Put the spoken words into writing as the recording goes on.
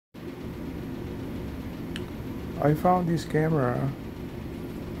I found this camera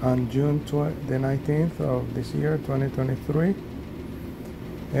on June the 19th of this year, 2023,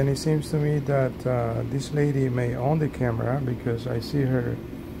 and it seems to me that this lady may own the camera because I see her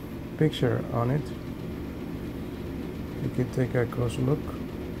picture on it. You can take a close look,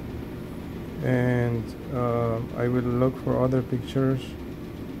 and I will look for other pictures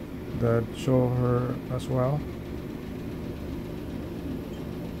that show her as well.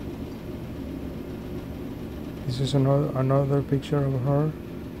 This is another picture of her.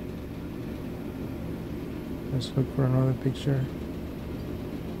 Let's look for another picture.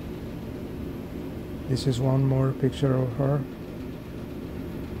 This is one more picture of her.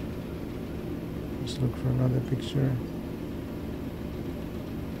 Let's look for another picture.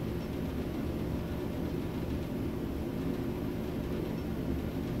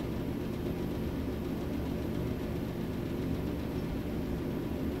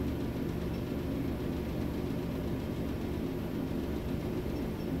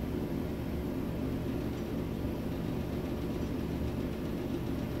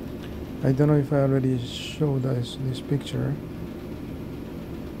 I don't know if I already showed us this picture.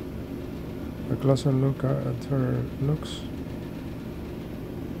 A closer look at her looks.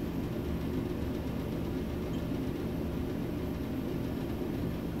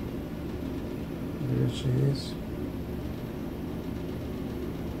 There she is.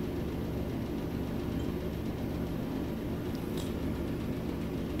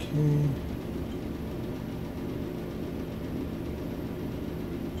 Okay.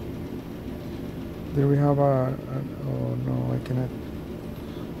 There we have oh no, I cannot.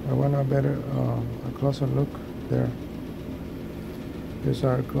 I want a closer look there. Here's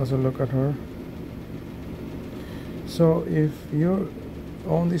a closer look at her. So if you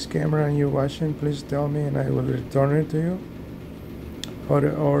own this camera and you're watching, please tell me and I will return it to you.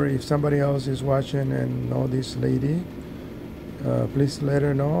 Or if somebody else is watching and know this lady, please let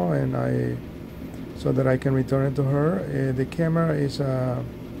her know and so that I can return it to her. The camera is a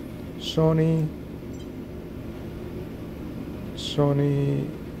Sony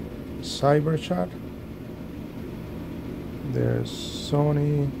Cyber-shot. There's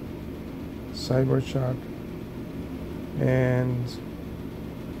Sony Cyber-shot, and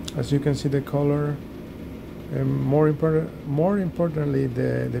as you can see the color, and more importantly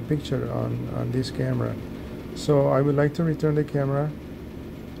the picture on this camera. So I would like to return the camera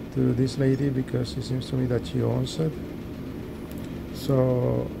to this lady because it seems to me that she owns it.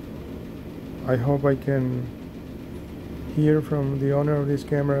 So I hope I can hear from the owner of this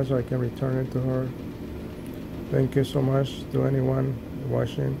camera so I can return it to her. Thank you so much to anyone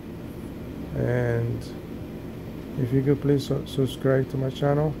watching, and if you could please subscribe to my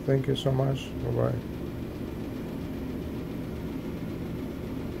channel. Thank you so much. Bye bye.